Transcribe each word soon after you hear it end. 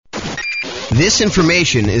This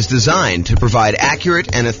information is designed to provide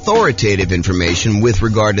accurate and authoritative information with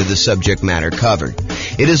regard to the subject matter covered.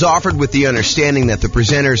 It is offered with the understanding that the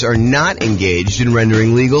presenters are not engaged in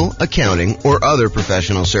rendering legal, accounting, or other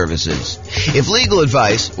professional services. If legal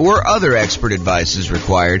advice or other expert advice is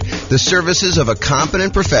required, the services of a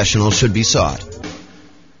competent professional should be sought.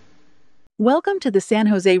 Welcome to the San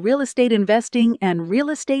Jose Real Estate Investing and Real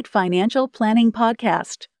Estate Financial Planning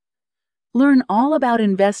Podcast. Learn all about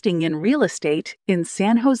investing in real estate in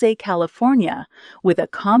San Jose, California, with a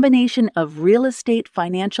combination of real estate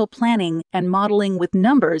financial planning and modeling with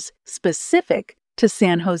numbers specific to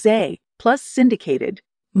San Jose, plus syndicated,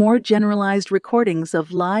 more generalized recordings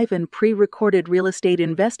of live and pre-recorded real estate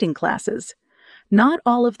investing classes, not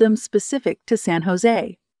all of them specific to San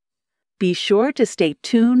Jose. Be sure to stay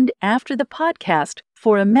tuned after the podcast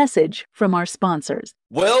for a message from our sponsors.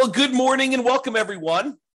 Well, good morning and welcome,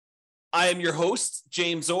 everyone. I am your host,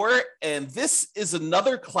 James Orr, and this is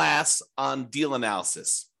another class on deal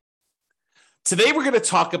analysis. Today, we're going to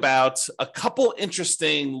talk about a couple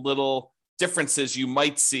interesting little differences you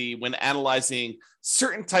might see when analyzing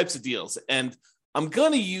certain types of deals. And I'm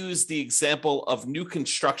going to use the example of new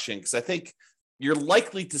construction because I think you're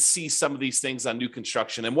likely to see some of these things on new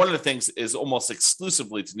construction. And one of the things is almost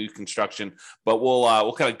exclusively to new construction, but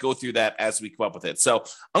we'll kind of go through that as we come up with it. So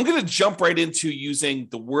I'm going to jump right into using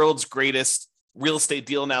the world's greatest real estate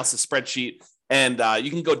deal analysis spreadsheet. And you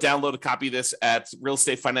can go download a copy of this at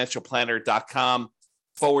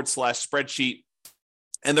realestatefinancialplanner.com/spreadsheet.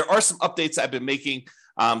 And there are some updates I've been making.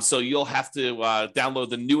 So you'll have to download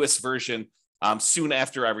the newest version soon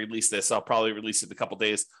after I release this. I'll probably release it in a couple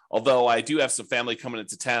days, although I do have some family coming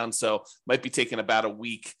into town, so might be taking about a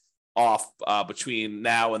week off between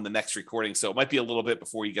now and the next recording. So it might be a little bit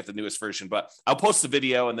before you get the newest version, but I'll post the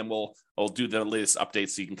video and then we'll do the latest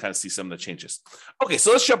updates so you can kind of see some of the changes. Okay,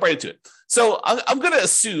 so let's jump right into it. So I'm going to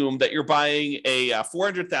assume that you're buying a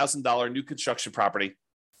 $400,000 new construction property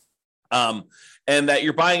and that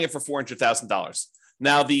you're buying it for $400,000.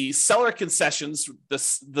 Now, the seller concessions, the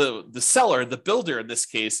seller, the builder in this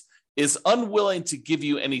case, is unwilling to give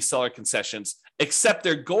you any seller concessions, except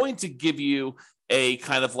they're going to give you a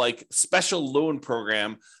kind of like special loan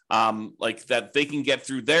program like that they can get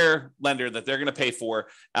through their lender that they're going to pay for.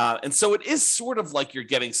 And so it is sort of like you're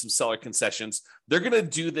getting some seller concessions. They're going to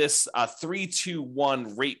do this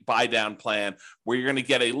 3-2-1 rate buy down plan where you're going to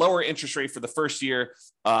get a lower interest rate for the first year,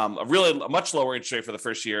 a much lower interest rate for the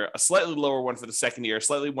first year, a slightly lower one for the second year,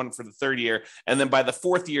 slightly one for the third year. And then by the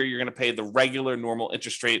fourth year, you're going to pay the regular normal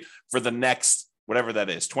interest rate for the next, whatever that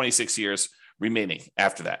is, 26 years remaining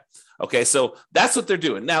after that. Okay, so that's what they're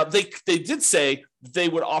doing. Now, they did say they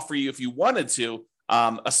would offer you, if you wanted to,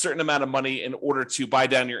 a certain amount of money in order to buy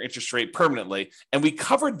down your interest rate permanently. And we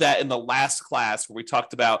covered that in the last class where we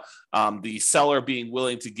talked about the seller being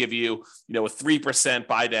willing to give you, a 3%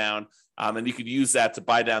 buy down, and you could use that to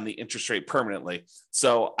buy down the interest rate permanently.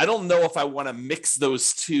 So I don't know if I want to mix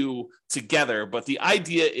those two together, but the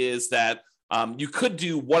idea is that you could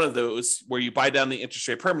do one of those where you buy down the interest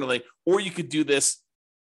rate permanently, or you could do this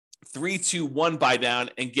 3-2-1 buy down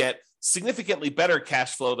and get significantly better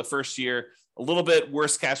cash flow the first year, a little bit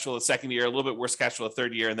worse cash flow the second year, a little bit worse cash flow the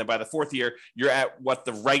third year. And then by the fourth year, you're at what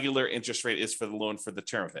the regular interest rate is for the loan for the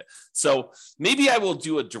term of it. So maybe I will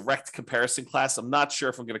do a direct comparison class. I'm not sure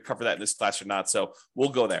if I'm going to cover that in this class or not. So we'll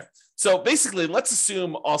go there. So basically, let's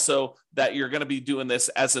assume also that you're going to be doing this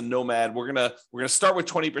as a nomad. We're going to start with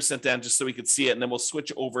 20% down just so we can see it. And then we'll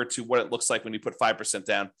switch over to what it looks like when you put 5%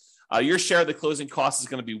 down. Your share of the closing cost is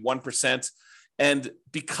going to be 1%. And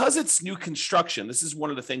because it's new construction, this is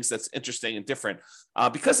one of the things that's interesting and different.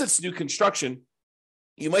 Because it's new construction,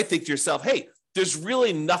 you might think to yourself, hey, there's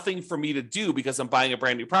really nothing for me to do because I'm buying a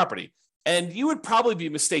brand new property. And you would probably be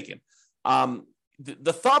mistaken.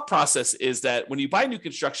 The thought process is that when you buy new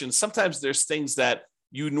construction, sometimes there's things that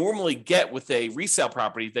you normally get with a resale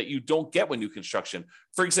property that you don't get with new construction.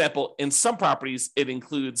 For example, in some properties, it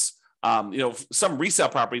includes some resale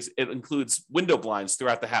properties, it includes window blinds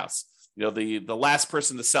throughout the house. The last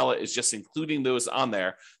person to sell it is just including those on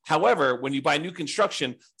there. However, when you buy new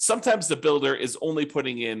construction, sometimes the builder is only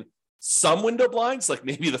putting in some window blinds, like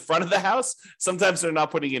maybe the front of the house. Sometimes they're not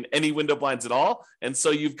putting in any window blinds at all. And so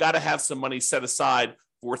you've got to have some money set aside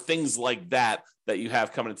for things like that you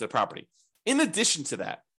have coming into the property. In addition to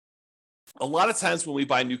that, a lot of times when we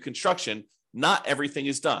buy new construction, not everything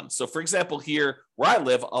is done. So for example, here where I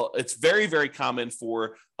live, it's very, very common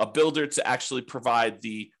for a builder to actually provide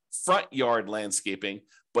the front yard landscaping,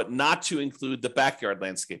 but not to include the backyard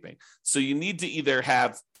landscaping. So you need to either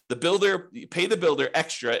have the builder, pay the builder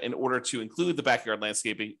extra in order to include the backyard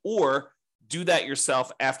landscaping, or do that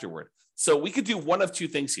yourself afterward. So we could do one of two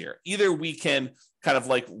things here. Either we can kind of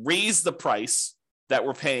like raise the price that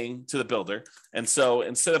we're paying to the builder. And so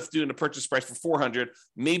instead of doing a purchase price for 400,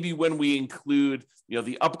 maybe when we include,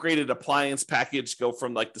 the upgraded appliance package, go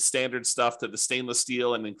from like the standard stuff to the stainless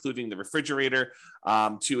steel and including the refrigerator,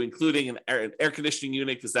 to including an air conditioning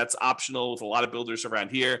unit, because that's optional with a lot of builders around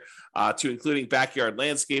here, to including backyard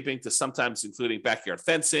landscaping, to sometimes including backyard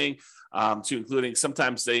fencing, to including,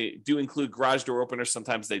 sometimes they do include garage door openers,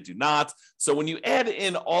 sometimes they do not. So when you add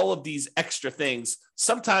in all of these extra things,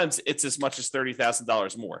 sometimes it's as much as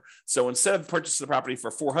 $30,000 more. So instead of purchasing the property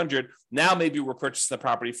for 400, now maybe we're purchasing the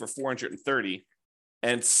property for 430.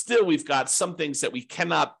 And still, we've got some things that we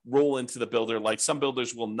cannot roll into the builder. Like some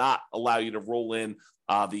builders will not allow you to roll in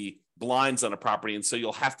the blinds on a property. And so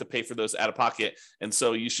you'll have to pay for those out of pocket. And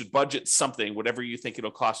so you should budget something, whatever you think it'll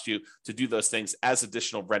cost you to do those things, as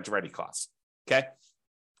additional rent ready costs. Okay.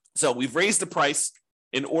 So we've raised the price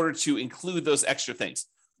in order to include those extra things.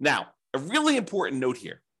 Now, a really important note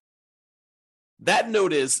here. That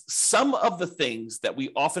note is some of the things that we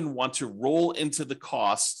often want to roll into the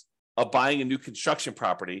cost of buying a new construction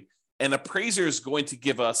property, an appraiser is going to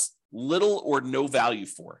give us little or no value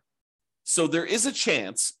for. So there is a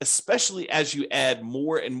chance, especially as you add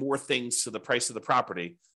more and more things to the price of the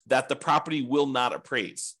property, that the property will not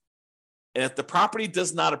appraise. And if the property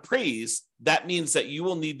does not appraise, that means that you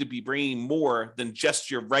will need to be bringing more than just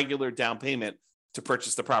your regular down payment to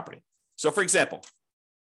purchase the property. So for example,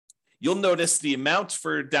 you'll notice the amount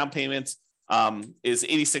for down payment is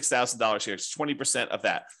 $86,000 here. It's 20% of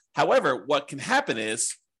that. However, what can happen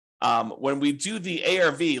is when we do the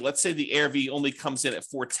ARV, let's say the ARV only comes in at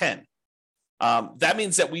 410. That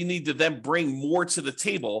means that we need to then bring more to the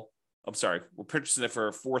table. I'm sorry, we're purchasing it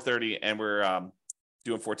for 430 and we're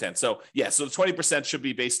doing 410. So yeah, so the 20% should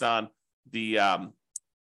be based on the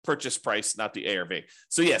purchase price, not the ARV.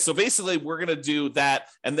 So yeah, so basically we're going to do that,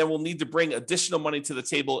 and then we'll need to bring additional money to the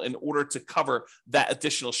table in order to cover that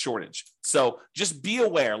additional shortage. So just be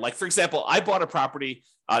aware, like for example, I bought a property,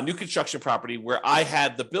 a new construction property, where I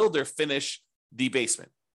had the builder finish the basement.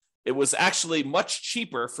 It was actually much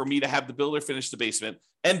cheaper for me to have the builder finish the basement,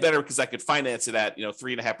 and better because I could finance it at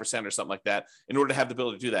 3.5% or something like that in order to have the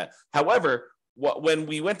builder do that. However, when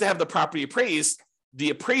we went to have the property appraised,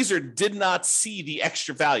 the appraiser did not see the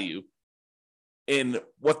extra value in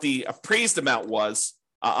what the appraised amount was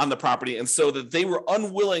on the property. And so that they were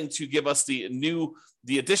unwilling to give us the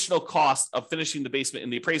additional cost of finishing the basement in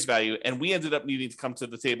the appraised value. And we ended up needing to come to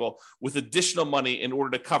the table with additional money in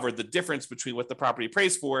order to cover the difference between what the property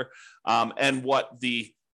appraised for and what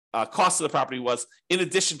the cost of the property was, in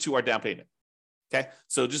addition to our down payment. Okay.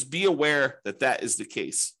 So just be aware that that is the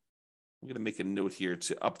case. I'm going to make a note here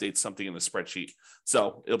to update something in the spreadsheet,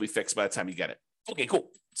 so it'll be fixed by the time you get it. Okay,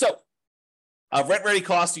 cool. So rent ready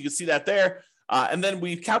cost, you can see that there. And then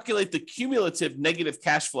we calculate the cumulative negative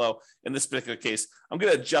cash flow in this particular case. I'm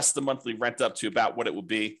going to adjust the monthly rent up to about what it would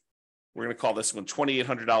be. We're going to call this one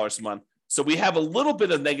 $2,800 a month. So we have a little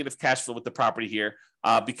bit of negative cash flow with the property here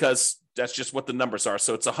because that's just what the numbers are.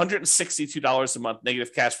 So it's $162 a month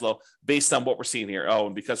negative cash flow based on what we're seeing here. Oh,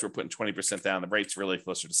 and because we're putting 20% down, the rate's really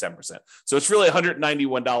closer to 7%. So it's really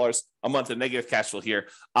 $191 a month of negative cash flow here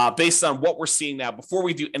based on what we're seeing now before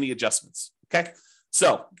we do any adjustments. Okay.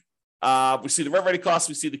 So we see the rent ready costs.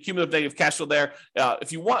 We see the cumulative negative cash flow there.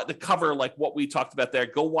 If you want to cover like what we talked about there,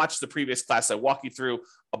 go watch the previous class. I walk you through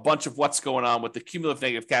a bunch of what's going on with the cumulative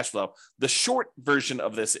negative cash flow. The short version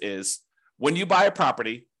of this is when you buy a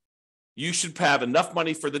property, you should have enough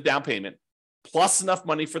money for the down payment, plus enough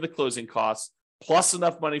money for the closing costs, plus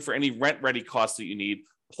enough money for any rent ready costs that you need,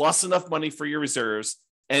 plus enough money for your reserves.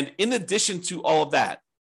 And in addition to all of that,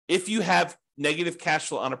 if you have negative cash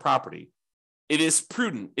flow on a property, it is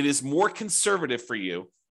prudent, it is more conservative for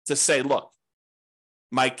you to say, look,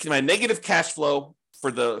 my negative cash flow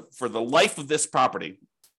for the life of this property,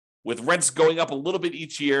 with rents going up a little bit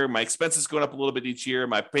each year, my expenses going up a little bit each year,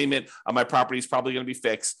 my payment on my property is probably going to be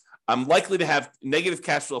fixed. I'm likely to have negative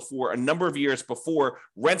cash flow for a number of years before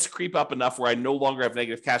rents creep up enough where I no longer have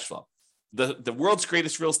negative cash flow. The world's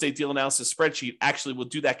greatest real estate deal analysis spreadsheet actually will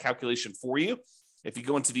do that calculation for you. If you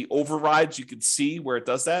go into the overrides, you can see where it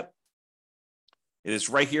does that. It is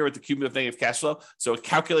right here with the cumulative negative cash flow. So it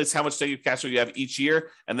calculates how much negative cash flow you have each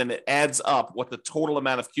year, and then it adds up what the total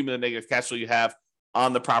amount of cumulative negative cash flow you have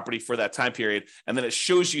on the property for that time period. And then it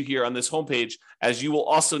shows you here on this homepage, as you will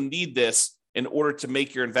also need this in order to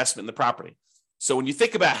make your investment in the property. So when you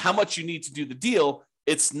think about how much you need to do the deal,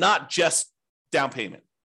 it's not just down payment.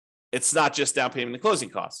 It's not just down payment and closing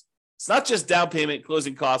costs. It's not just down payment,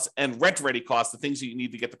 closing costs, and rent ready costs, the things that you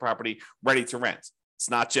need to get the property ready to rent. It's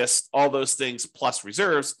not just all those things plus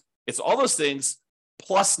reserves. It's all those things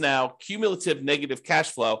plus now cumulative negative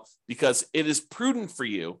cash flow, because it is prudent for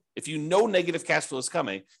you, if you know negative cash flow is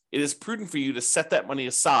coming, it is prudent for you to set that money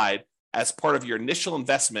aside as part of your initial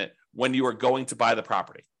investment when you are going to buy the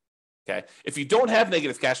property. Okay. If you don't have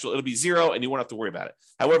negative cash flow, it'll be zero and you won't have to worry about it.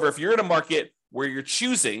 However, if you're in a market where you're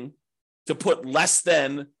choosing to put less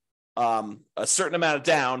than a certain amount of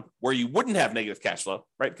down where you wouldn't have negative cash flow,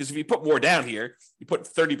 right? Because if you put more down here, you put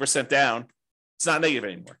 30% down, it's not negative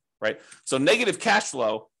anymore, right? So negative cash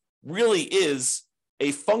flow really is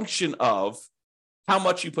a function of how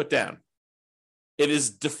much you put down. It is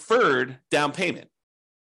deferred down payment.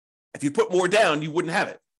 If you put more down, you wouldn't have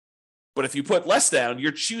it. But if you put less down,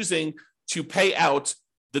 you're choosing to pay out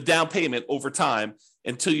the down payment over time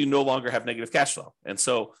until you no longer have negative cash flow. And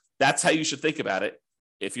so that's how you should think about it.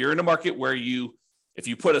 If you're in a market where if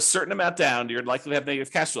you put a certain amount down, you're likely to have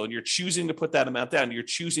negative cash flow, and you're choosing to put that amount down, you're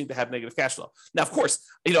choosing to have negative cash flow. Now, of course,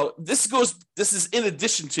 this is in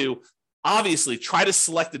addition to, obviously, try to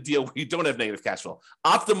select a deal where you don't have negative cash flow.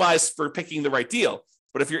 Optimize for picking the right deal.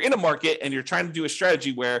 But if you're in a market and you're trying to do a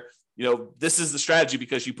strategy where, this is the strategy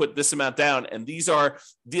because you put this amount down, and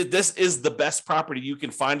this is the best property you can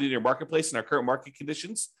find in your marketplace in our current market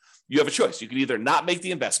conditions, you have a choice. You can either not make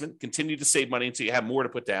the investment, continue to save money until you have more to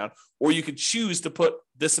put down, or you could choose to put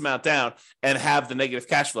this amount down and have the negative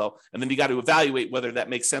cash flow. And then you got to evaluate whether that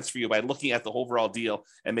makes sense for you by looking at the overall deal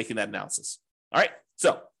and making that analysis. All right.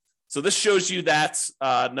 So this shows you that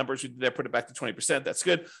numbers we did there, put it back to 20%. That's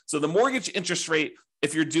good. So the mortgage interest rate,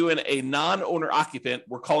 if you're doing a non-owner occupant,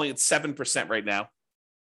 we're calling it 7% right now.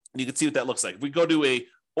 And you can see what that looks like. If we go to a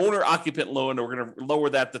owner occupant loan, we're going to lower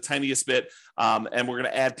that the tiniest bit, and we're going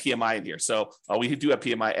to add PMI in here. So we do have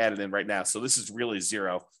PMI added in right now. So this is really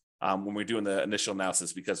zero when we're doing the initial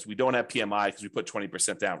analysis, because we don't have PMI because we put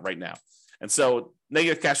 20% down right now. And so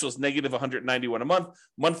negative cash flow is negative $191 a month.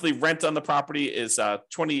 Monthly rent on the property is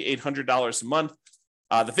 $2,800 a month.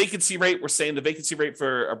 The vacancy rate, we're saying the vacancy rate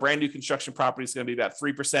for a brand new construction property is going to be about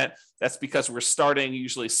 3%. That's because we're starting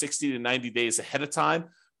usually 60 to 90 days ahead of time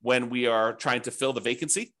when we are trying to fill the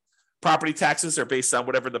vacancy. Property taxes are based on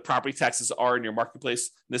whatever the property taxes are in your marketplace.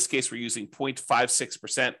 In this case, we're using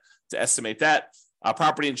 0.56% to estimate that.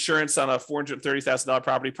 Property insurance on a $430,000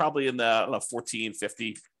 property, probably in the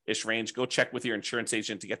 $1,450-ish range. Go check with your insurance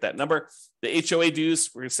agent to get that number. The HOA dues,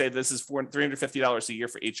 we're going to say this is $350 a year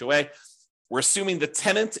for HOA. We're assuming the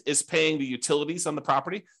tenant is paying the utilities on the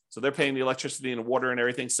property. So they're paying the electricity and water and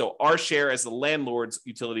everything. So our share as the landlord's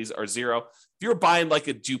utilities are zero. If you're buying like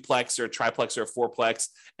a duplex or a triplex or a fourplex,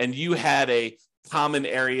 and you had a common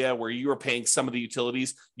area where you were paying some of the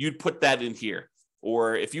utilities, you'd put that in here.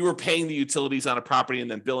 Or if you were paying the utilities on a property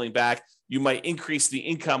and then billing back, you might increase the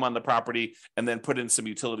income on the property and then put in some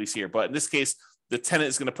utilities here. But in this case, the tenant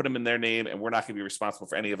is going to put them in their name, and we're not going to be responsible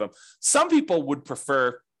for any of them. Some people would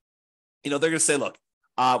prefer, they're going to say, look,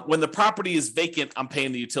 when the property is vacant, I'm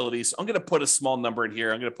paying the utilities. So I'm going to put a small number in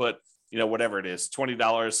here. I'm going to put, whatever it is,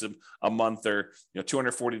 $20 a month or,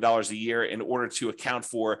 $240 a year in order to account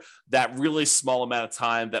for that really small amount of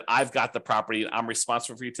time that I've got the property and I'm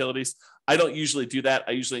responsible for utilities. I don't usually do that.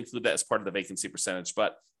 I usually include that as part of the vacancy percentage,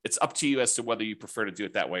 but it's up to you as to whether you prefer to do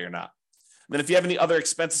it that way or not. And then if you have any other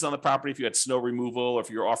expenses on the property, if you had snow removal or if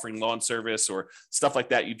you're offering lawn service or stuff like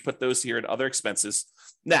that, you'd put those here in other expenses.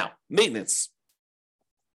 Now, maintenance.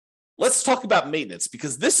 Let's talk about maintenance,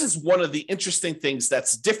 because this is one of the interesting things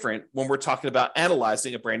that's different when we're talking about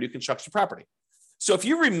analyzing a brand new construction property. So if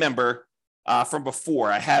you remember from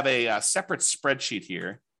before, I have a separate spreadsheet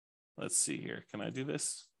here. Let's see here. Can I do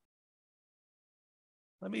this?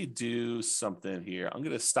 Let me do something here. I'm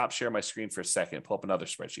going to stop sharing my screen for a second and pull up another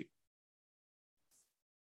spreadsheet.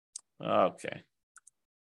 Okay.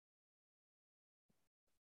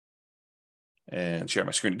 And share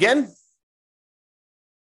my screen again.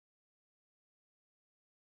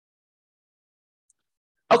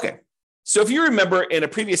 Okay, so if you remember in a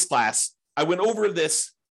previous class, I went over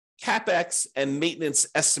this CapEx and maintenance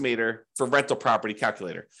estimator for rental property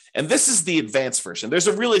calculator. And this is the advanced version. There's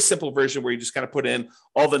a really simple version where you just kind of put in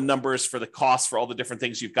all the numbers for the costs for all the different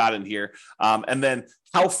things you've got in here, and then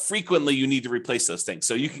how frequently you need to replace those things.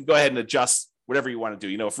 So you can go ahead and adjust whatever you want to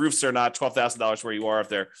do. If roofs are not $12,000 where you are, if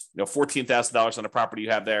they're $14,000 on a property you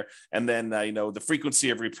have there, and then the frequency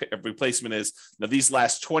of replacement is these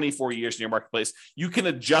last 24 years in your marketplace, you can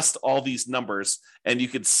adjust all these numbers and you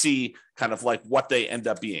can see kind of like what they end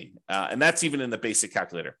up being, and that's even in the basic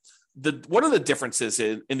calculator. One of the differences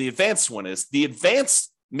in the advanced one is the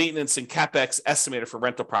advanced maintenance and CapEx estimator for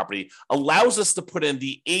rental property allows us to put in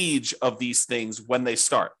the age of these things when they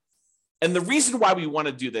start. And the reason why we want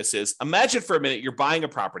to do this is, imagine for a minute you're buying a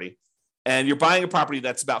property and you're buying a property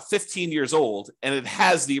that's about 15 years old and it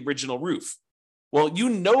has the original roof. Well, you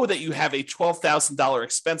know that you have a $12,000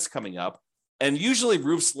 expense coming up, and usually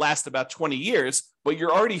roofs last about 20 years, but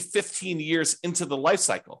you're already 15 years into the life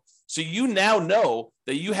cycle. So you now know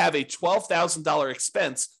that you have a $12,000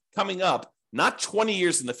 expense coming up, not 20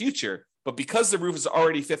 years in the future, but because the roof is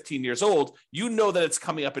already 15 years old, you know that it's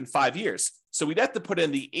coming up in 5 years. So we'd have to put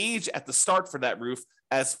in the age at the start for that roof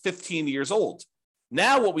as 15 years old.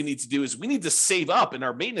 Now what we need to do is we need to save up in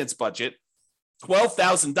our maintenance budget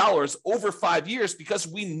 $12,000 over 5 years because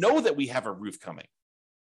we know that we have a roof coming,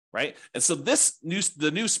 right? And so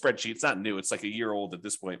the new spreadsheet, it's not new, it's like a year old at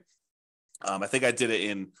this point. I think I did it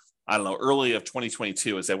in, early of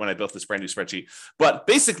 2022 is that when I built this brand new spreadsheet. But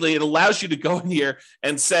basically, it allows you to go in here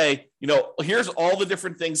and say, here's all the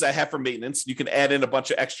different things I have for maintenance. You can add in a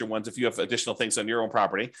bunch of extra ones if you have additional things on your own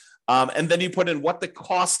property. And then you put in what the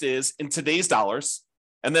cost is in today's dollars.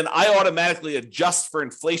 And then I automatically adjust for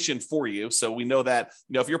inflation for you. So we know that,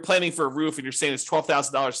 if you're planning for a roof and you're saying it's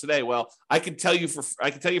 $12,000 today, well, I can tell you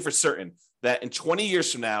for certain that in 20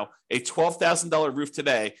 years from now, a $12,000 roof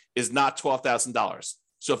today is not $12,000.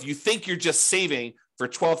 So if you think you're just saving for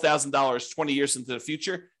 $12,000 20 years into the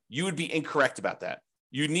future, you would be incorrect about that.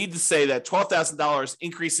 You need to say that $12,000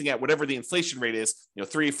 increasing at whatever the inflation rate is,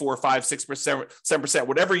 3, 4, 5, 6%, 7%,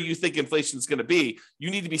 whatever you think inflation is going to be,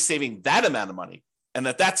 you need to be saving that amount of money, and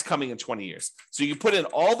that's coming in 20 years. So you put in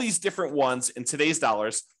all these different ones in today's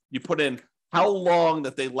dollars. You put in how long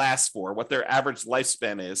that they last for, what their average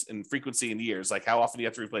lifespan is in frequency in years, like how often you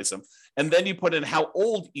have to replace them. And then you put in how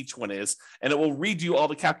old each one is, and it will redo all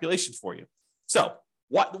the calculations for you. So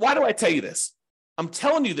why do I tell you this? I'm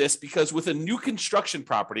telling you this because with a new construction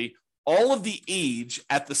property, all of the age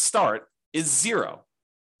at the start is 0.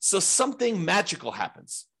 So something magical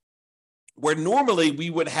happens where normally we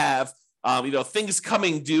would have things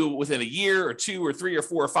coming due within a year or 2 or 3 or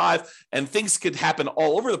 4 or 5, and things could happen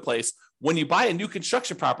all over the place. When you buy a new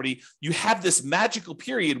construction property, you have this magical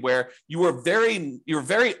period where you're very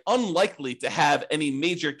unlikely to have any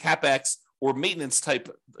major CapEx or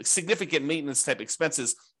significant maintenance type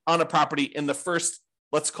expenses on a property in the first,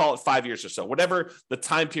 let's call it 5 years or so, whatever the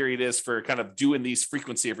time period is for kind of doing these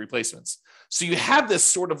frequency of replacements. So you have this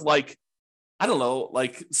sort of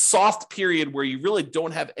soft period where you really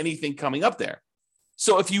don't have anything coming up there.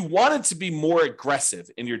 So if you wanted to be more aggressive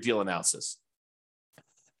in your deal analysis,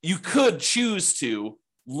 you could choose to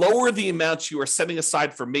lower the amounts you are setting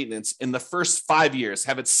aside for maintenance in the first 5 years,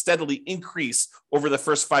 have it steadily increase over the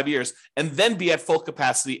first 5 years, and then be at full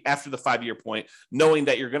capacity after the 5-year point, knowing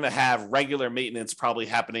that you're going to have regular maintenance probably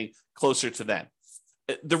happening closer to then.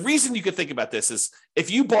 The reason you could think about this is if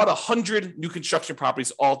you bought 100 new construction properties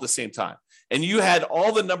all at the same time, and you had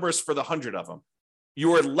all the numbers for the 100 of them,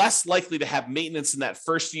 you are less likely to have maintenance in that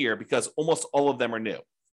first year because almost all of them are new.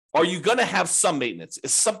 Are you going to have some maintenance?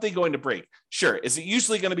 Is something going to break? Sure. Is it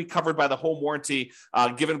usually going to be covered by the home warranty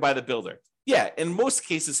given by the builder? Yeah, in most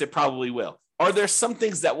cases, it probably will. Are there some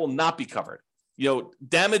things that will not be covered?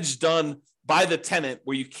 Damage done by the tenant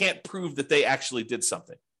where you can't prove that they actually did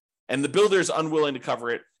something, and the builder is unwilling to cover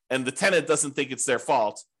it, and the tenant doesn't think it's their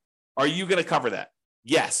fault. Are you going to cover that?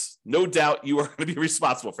 Yes, no doubt you are going to be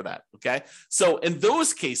responsible for that. Okay. So in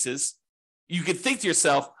those cases, you could think to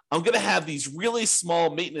yourself, I'm going to have these really small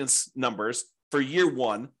maintenance numbers for year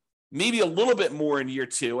 1, maybe a little bit more in year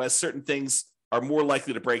 2, as certain things are more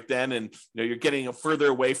likely to break then. And you're getting further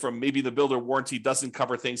away from maybe the builder warranty doesn't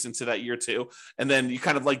cover things into that year 2. And then you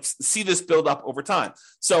kind of see this build up over time.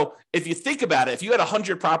 So if you think about it, if you had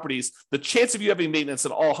 100 properties, the chance of you having maintenance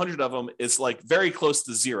in all 100 of them is very close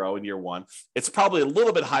to 0 in year 1. It's probably a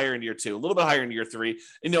little bit higher in year 2, a little bit higher in year 3.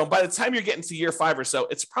 By the time you're getting to year 5 or so,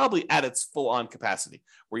 it's probably at its full on capacity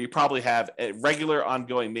where you probably have a regular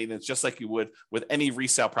ongoing maintenance, just like you would with any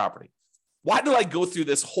resale property. Why do I go through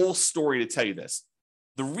this whole story to tell you this?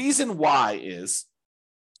 The reason why is,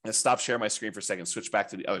 let's stop sharing my screen for a second, switch back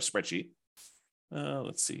to the other spreadsheet.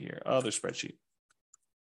 Let's see here, other spreadsheet.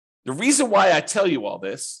 The reason why I tell you all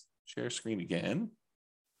this, share screen again,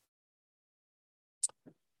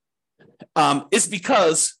 is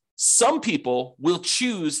because some people will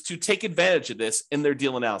choose to take advantage of this in their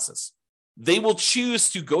deal analysis. They will choose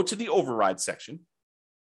to go to the override section.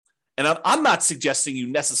 And I'm not suggesting you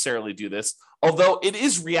necessarily do this, although it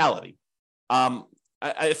is reality.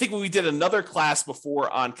 I think when we did another class before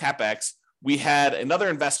on CapEx, we had another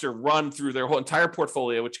investor run through their whole entire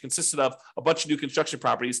portfolio, which consisted of a bunch of new construction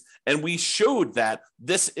properties. And we showed that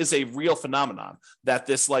this is a real phenomenon, that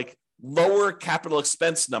this lower capital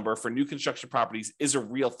expense number for new construction properties is a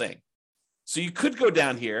real thing. So you could go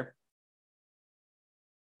down here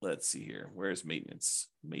let's see here. Where's maintenance?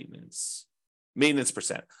 Maintenance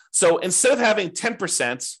percent. So instead of having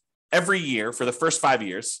 10% every year for the first 5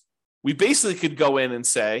 years, we basically could go in and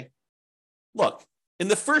say, look, in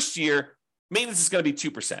the first year, maintenance is going to be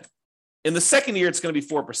 2%. In the second year, it's going to be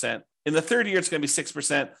 4%. In the third year, it's going to be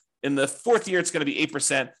 6%. In the fourth year, it's going to be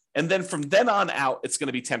 8%. And then from then on out, it's going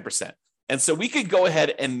to be 10%. And so we could go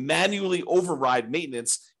ahead and manually override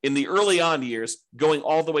maintenance in the early on years going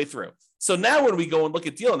all the way through. So now when we go and look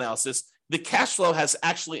at deal analysis, the cash flow has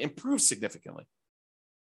actually improved significantly,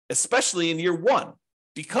 especially in year one,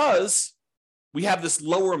 because we have this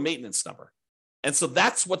lower maintenance number. And so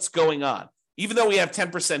that's what's going on. Even though we have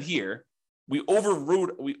 10% here, we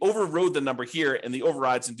overrode the number here in the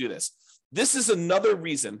overrides and do this. This is another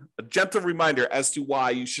reason, a gentle reminder as to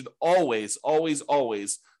why you should always, always,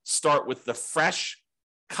 always start with the fresh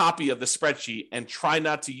copy of the spreadsheet and try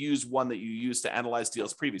not to use one that you used to analyze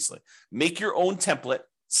deals previously. Make your own template,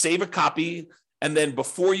 save a copy, and then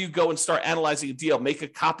before you go and start analyzing a deal, make a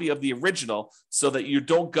copy of the original so that you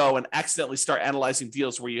don't go and accidentally start analyzing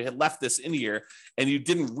deals where you had left this in here and you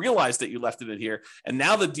didn't realize that you left it in here. And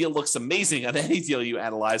now the deal looks amazing on any deal you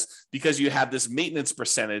analyze because you have this maintenance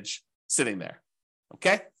percentage sitting there.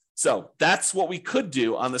 Okay? So that's what we could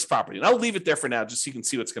do on this property. And I'll leave it there for now just so you can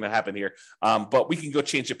see what's going to happen here. But we can go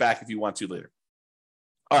change it back if you want to later.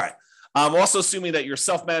 All right. I'm also assuming that you're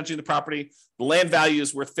self-managing the property. The land value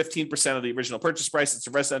is worth 15% of the original purchase price. It's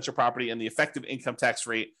a residential property, and the effective income tax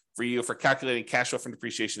rate for you for calculating cash flow from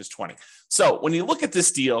depreciation is 20. So when you look at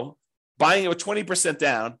this deal, buying it with 20%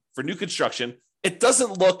 down for new construction, it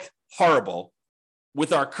doesn't look horrible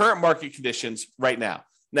with our current market conditions right now.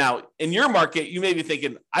 Now, in your market, you may be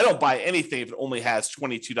thinking, I don't buy anything if it only has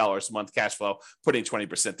 $22 a month cash flow, putting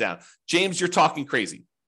 20% down. James, you're talking crazy.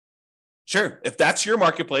 Sure, if that's your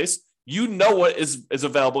marketplace, you know what is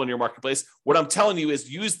available in your marketplace. What I'm telling you is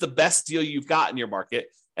use the best deal you've got in your market,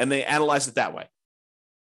 and they analyze it that way.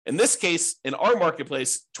 In this case, in our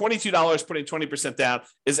marketplace, $22 putting 20% down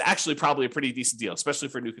is actually probably a pretty decent deal, especially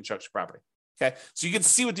for new construction property. Okay, so you can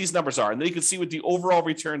see what these numbers are, and then you can see what the overall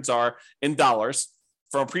returns are in dollars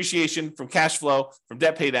from appreciation, from cash flow, from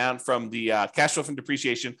debt pay down, from the cash flow from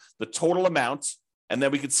depreciation, the total amount. And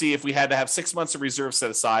then we could see if we had to have 6 months of reserves set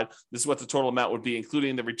aside, this is what the total amount would be,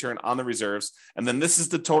 including the return on the reserves. And then this is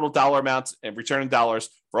the total dollar amount and return in dollars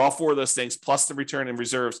for all four of those things, plus the return in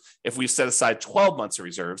reserves if we set aside 12 months of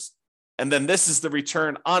reserves. And then this is the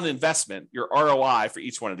return on investment, your ROI for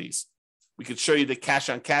each one of these. We could show you the cash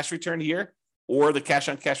on cash return here, or the cash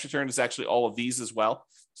on cash return is actually all of these as well.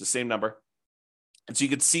 It's the same number. And so you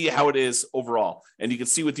can see how it is overall. And you can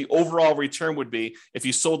see what the overall return would be if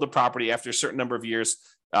you sold the property after a certain number of years.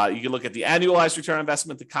 You can look at the annualized return on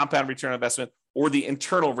investment, the compound return on investment, or the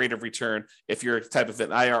internal rate of return if you're type of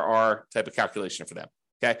an IRR type of calculation for them.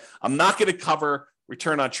 Okay. I'm not going to cover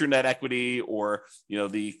return on true net equity or,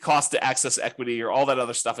 the cost to access equity or all that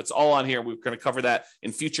other stuff. It's all on here. We're going to cover that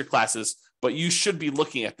in future classes, but you should be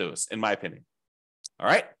looking at those, in my opinion. All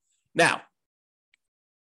right. Now,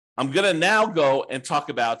 I'm going to now go and talk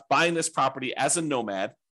about buying this property as a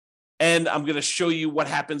nomad, and I'm going to show you what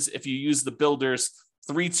happens if you use the builder's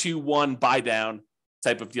 3-2-1 buy down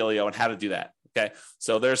type of dealio and how to do that. Okay,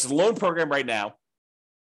 so there's a loan program right now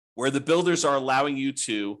where the builders are allowing you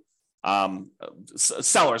to,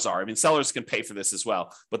 sellers are. I mean, sellers can pay for this as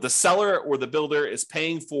well, but the seller or the builder is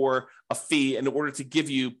paying for a fee in order to give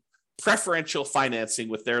you preferential financing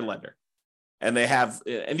with their lender. And they have,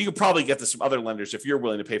 and you could probably get this from other lenders if you're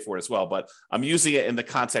willing to pay for it as well. But I'm using it in the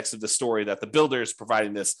context of the story that the builder is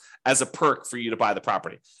providing this as a perk for you to buy the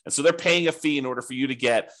property. And so they're paying a fee in order for you to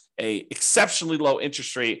get a exceptionally low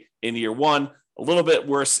interest rate in year one, a little bit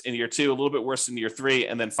worse in year two, a little bit worse in year three,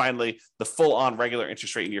 and then finally the full on regular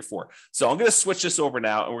interest rate in year four. So I'm going to switch this over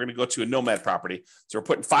now, and we're going to go to a nomad property. So we're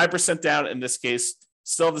putting 5% down in this case,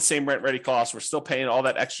 still have the same rent ready costs. We're still paying all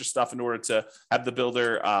that extra stuff in order to have the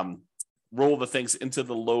builder roll the things into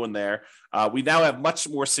the loan there. We now have much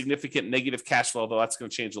more significant negative cash flow, though that's going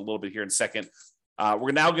to change a little bit here in a second.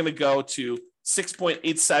 We're now going to go to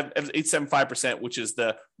 6.875%, which is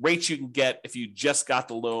the rate you can get if you just got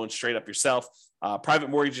the loan straight up yourself. Private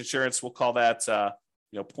mortgage insurance, we'll call that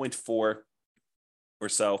 0.4 or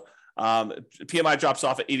so. PMI drops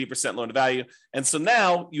off at 80% loan to value. And so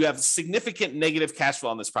now you have significant negative cash flow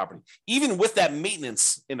on this property, even with that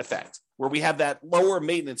maintenance in effect, where we have that lower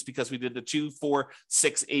maintenance because we did the 2, 4,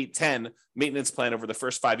 6, 8, 10 maintenance plan over the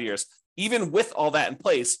first 5 years. Even with all that in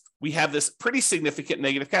place, we have this pretty significant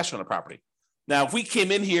negative cash flow on the property. Now, if we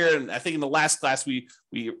came in here, and I think in the last class, we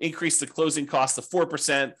increased the closing cost to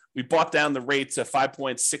 4%. We brought down the rate to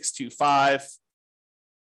 5.625.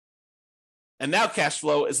 And now cash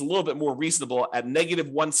flow is a little bit more reasonable at negative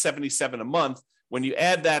 177 a month. When you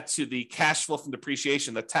add that to the cash flow from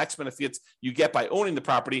depreciation, the tax benefits you get by owning the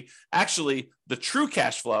property, actually the true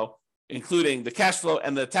cash flow, including the cash flow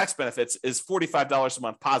and the tax benefits, is $45 a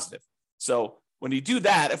month positive. So when you do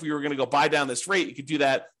that, if we were going to go buy down this rate, you could do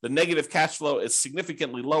that. The negative cash flow is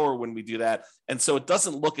significantly lower when we do that. And so it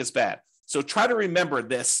doesn't look as bad. So try to remember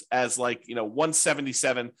this as like,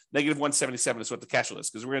 177, negative 177 is what the cash flow is,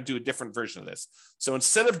 because we're going to do a different version of this. So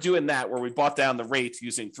instead of doing that, where we bought down the rate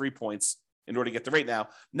using 3 points in order to get the rate now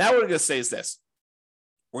what we're going to say is this.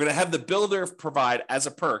 We're going to have the builder provide as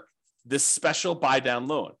a perk this special buy down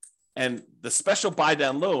loan. And the special buy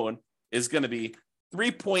down loan is going to be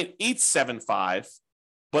 3.875,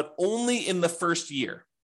 but only in the first year.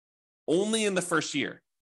 Only in the first year.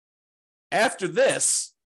 After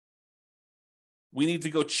this, we need to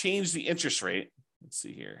go change the interest rate. Let's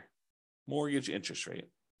see here. Mortgage interest rate.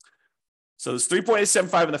 So it's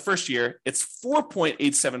 3.875 in the first year. It's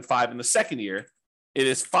 4.875 in the second year. It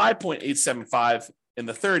is 5.875 in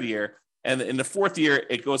the third year. And in the fourth year,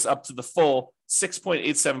 it goes up to the full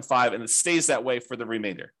 6.875, and it stays that way for the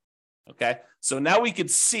remainder. Okay. So now we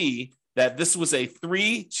could see that this was a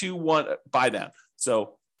 3-2-1 buy down.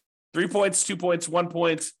 So 3 points, 2 points, 1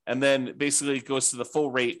 point, and then basically it goes to the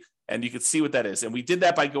full rate. And you can see what that is. And we did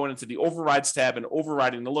that by going into the overrides tab and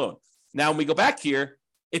overriding the loan. Now, when we go back here,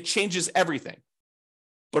 it changes everything.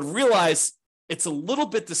 But realize it's a little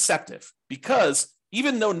bit deceptive, because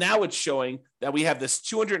even though now it's showing that we have this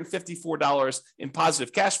 $254 in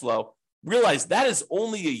positive cash flow, realize that is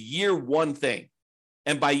only a year one thing.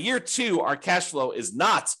 And by year two, our cash flow is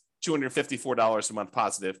not $254 a month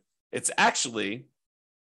positive. It's actually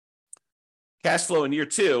cash flow in year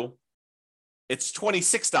two, it's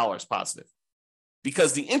 $26 positive,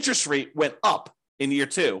 because the interest rate went up in year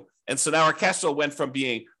two. And so now our cash flow went from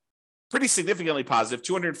being pretty significantly positive,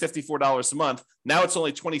 $254 a month. Now it's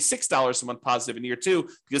only $26 a month positive in year two,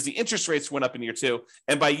 because the interest rates went up in year two.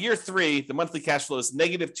 And by year three, the monthly cash flow is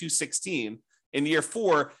negative $216. In year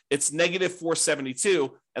four, it's negative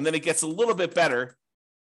 $472. And then it gets a little bit better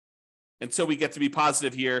until we get to be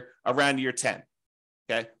positive here around year 10.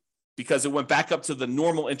 Okay. Because it went back up to the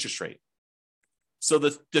normal interest rate. So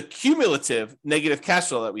the cumulative negative cash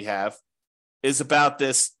flow that we have is about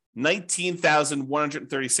this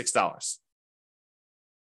 $19,136.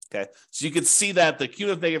 Okay, so you can see that the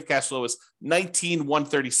cumulative negative cash flow is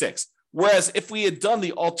 $19,136. Whereas if we had done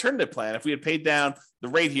the alternative plan, if we had paid down the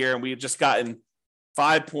rate here and we had just gotten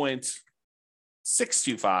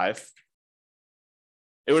 5.625,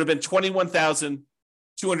 it would have been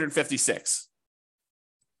 $21,256.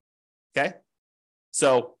 Okay,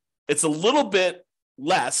 so it's a little bit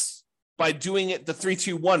less by doing it the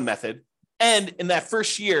 3-2-1 method. And in that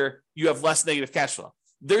first year, you have less negative cash flow.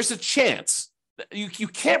 There's a chance, you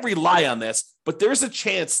can't rely on this, but there's a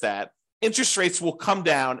chance that interest rates will come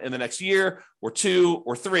down in the next year or two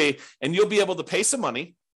or three, and you'll be able to pay some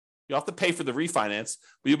money. You'll have to pay for the refinance,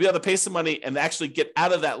 but you'll be able to pay some money and actually get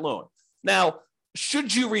out of that loan. Now,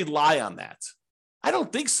 should you rely on that? I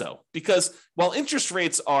don't think so, because while interest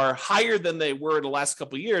rates are higher than they were in the last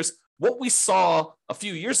couple of years, what we saw a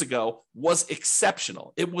few years ago was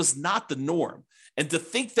exceptional. It was not the norm. And to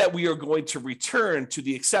think that we are going to return to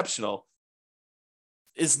the exceptional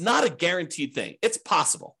is not a guaranteed thing. It's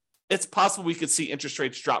possible. It's possible we could see interest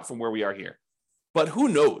rates drop from where we are here. But who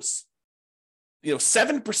knows?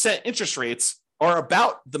 7% interest rates are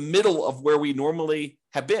about the middle of where we normally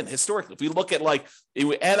have been historically. If we look at if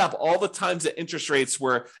we add up all the times that interest rates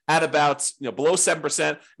were at about, below 7%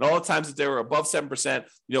 and all the times that they were above 7%,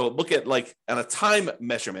 look at on a time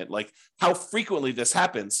measurement, how frequently this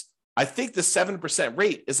happens. I think the 7%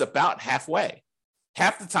 rate is about halfway.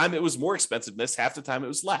 Half the time it was more expensive than this, half the time it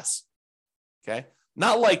was less. Okay.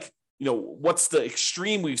 Not what's the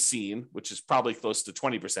extreme we've seen, which is probably close to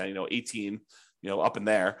 20%, 18, up in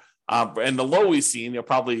there. And the low we've seen,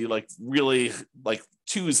 probably really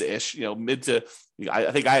twos-ish, mid to,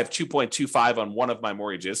 I think I have 2.25 on one of my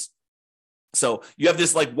mortgages. So you have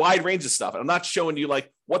this wide range of stuff. And I'm not showing you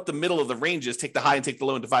what the middle of the range is, take the high and take the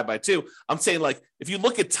low and divide by 2. I'm saying if you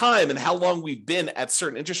look at time and how long we've been at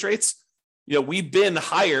certain interest rates, we've been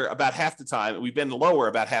higher about half the time and we've been lower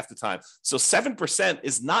about half the time. So 7%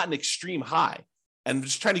 is not an extreme high. And I'm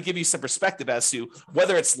just trying to give you some perspective as to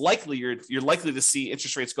whether it's likely you're likely to see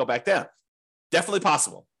interest rates go back down. Definitely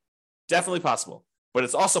possible. Definitely possible. But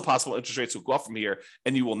it's also possible interest rates will go up from here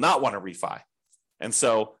and you will not want to refi. And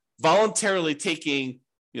so voluntarily taking,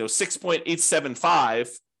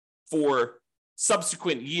 6.875 for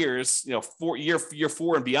subsequent years, for year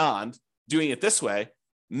 4 and beyond, doing it this way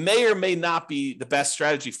may or may not be the best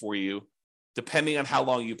strategy for you depending on how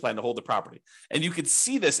long you plan to hold the property. And you can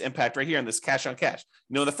see this impact right here in this cash on cash.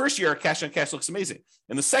 In the first year, cash on cash looks amazing.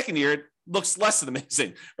 In the second year, it looks less than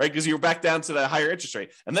amazing, right? Because you're back down to the higher interest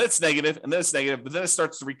rate. And then it's negative, and then it's negative, but then it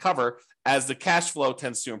starts to recover as the cash flow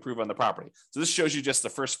tends to improve on the property. So this shows you just the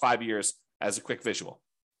first 5 years as a quick visual.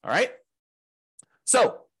 All right.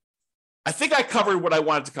 So I think I covered what I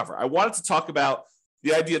wanted to cover. I wanted to talk about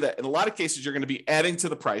the idea that in a lot of cases, you're going to be adding to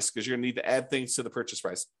the price because you're going to need to add things to the purchase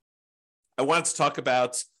price. I wanted to talk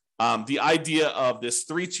about the idea of this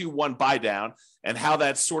 3-2-1 buy down and how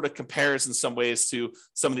that sort of compares in some ways to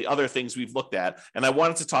some of the other things we've looked at. And I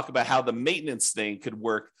wanted to talk about how the maintenance thing could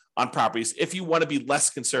work on properties if you want to be less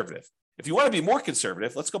conservative. If you want to be more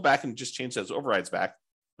conservative, let's go back and just change those overrides back.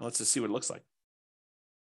 And let's just see what it looks like.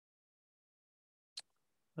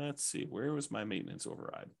 Let's see, where was my maintenance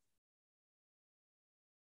override?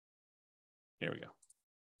 Here we go.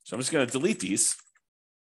 So I'm just going to delete these.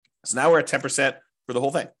 So now we're at 10% for the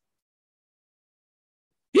whole thing.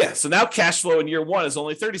 Yeah, so now cash flow in year one is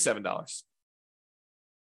only $37.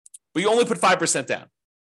 But you only put 5% down.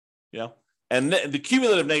 And the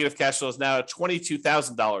cumulative negative cash flow is now at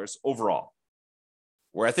 $22,000 overall,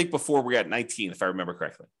 where I think before we were at 19, if I remember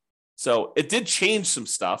correctly. So it did change some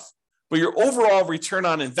stuff, but your overall return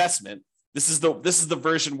on investment, this is the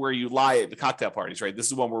version where you lie at the cocktail parties, right? This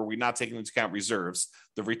is the one where we're not taking into account reserves.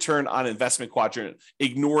 The return on investment quadrant,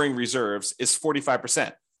 ignoring reserves, is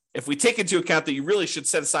 45%. If we take into account that you really should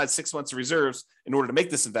set aside 6 months of reserves in order to make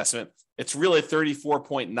this investment, it's really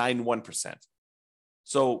 34.91%.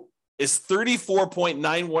 So is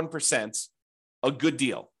 34.91% a good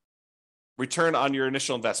deal? Return on your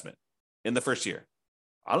initial investment in the first year?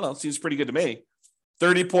 I don't know. Seems pretty good to me.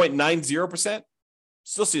 30.90%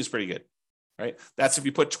 still seems pretty good, right? That's if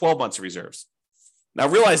you put 12 months of reserves. Now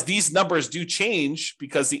realize these numbers do change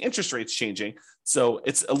because the interest rate's changing. So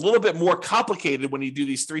it's a little bit more complicated when you do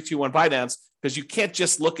these 3-2-1 buy downs because you can't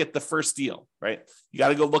just look at the first deal, right? You got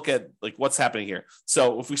to go look at like what's happening here.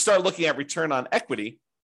 So if we start looking at return on equity,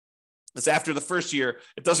 it's after the first year,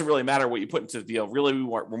 it doesn't really matter what you put into the deal. Really,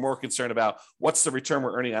 we're more concerned about what's the return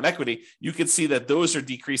we're earning on equity. You can see that those are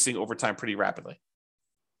decreasing over time pretty rapidly,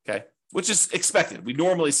 okay? Which is expected. We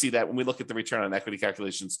normally see that when we look at the return on equity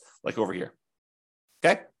calculations like over here,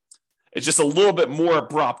 okay? It's just a little bit more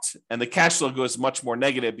abrupt, and the cash flow goes much more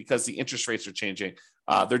negative because the interest rates are changing.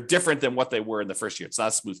 They're different than what they were in the first year. It's not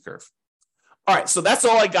a smooth curve. All right, so that's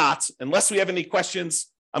all I got. Unless we have any questions,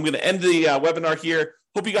 I'm going to end the webinar here.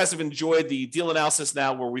 Hope you guys have enjoyed the deal analysis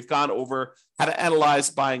now where we've gone over how to analyze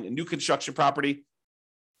buying a new construction property.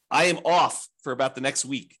 I am off for about the next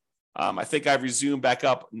week. I think I resume back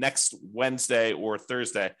up next Wednesday or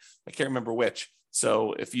Thursday. I can't remember which.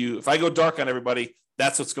 So if I go dark on everybody,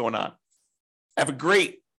 that's what's going on. Have a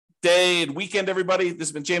great day and weekend, everybody. This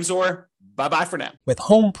has been James Orr. Bye-bye for now. With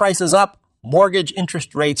home prices up, mortgage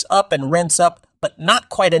interest rates up, and rents up, but not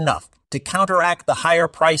quite enough to counteract the higher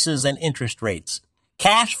prices and interest rates,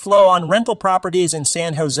 cash flow on rental properties in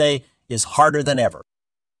San Jose is harder than ever.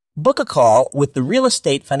 Book a call with the Real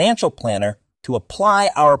Estate Financial Planner to apply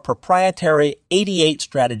our proprietary 88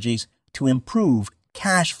 strategies to improve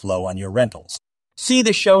cash flow on your rentals. See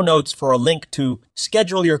the show notes for a link to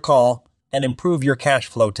schedule your call and improve your cash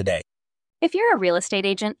flow today. If you're a real estate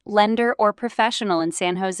agent, lender, or professional in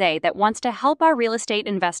San Jose that wants to help our real estate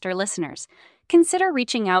investor listeners, consider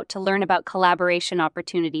reaching out to learn about collaboration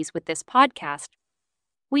opportunities with this podcast.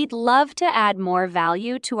 We'd love to add more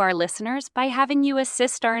value to our listeners by having you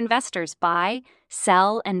assist our investors buy,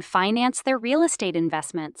 sell, and finance their real estate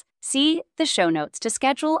investments. See the show notes to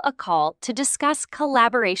schedule a call to discuss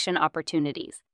collaboration opportunities.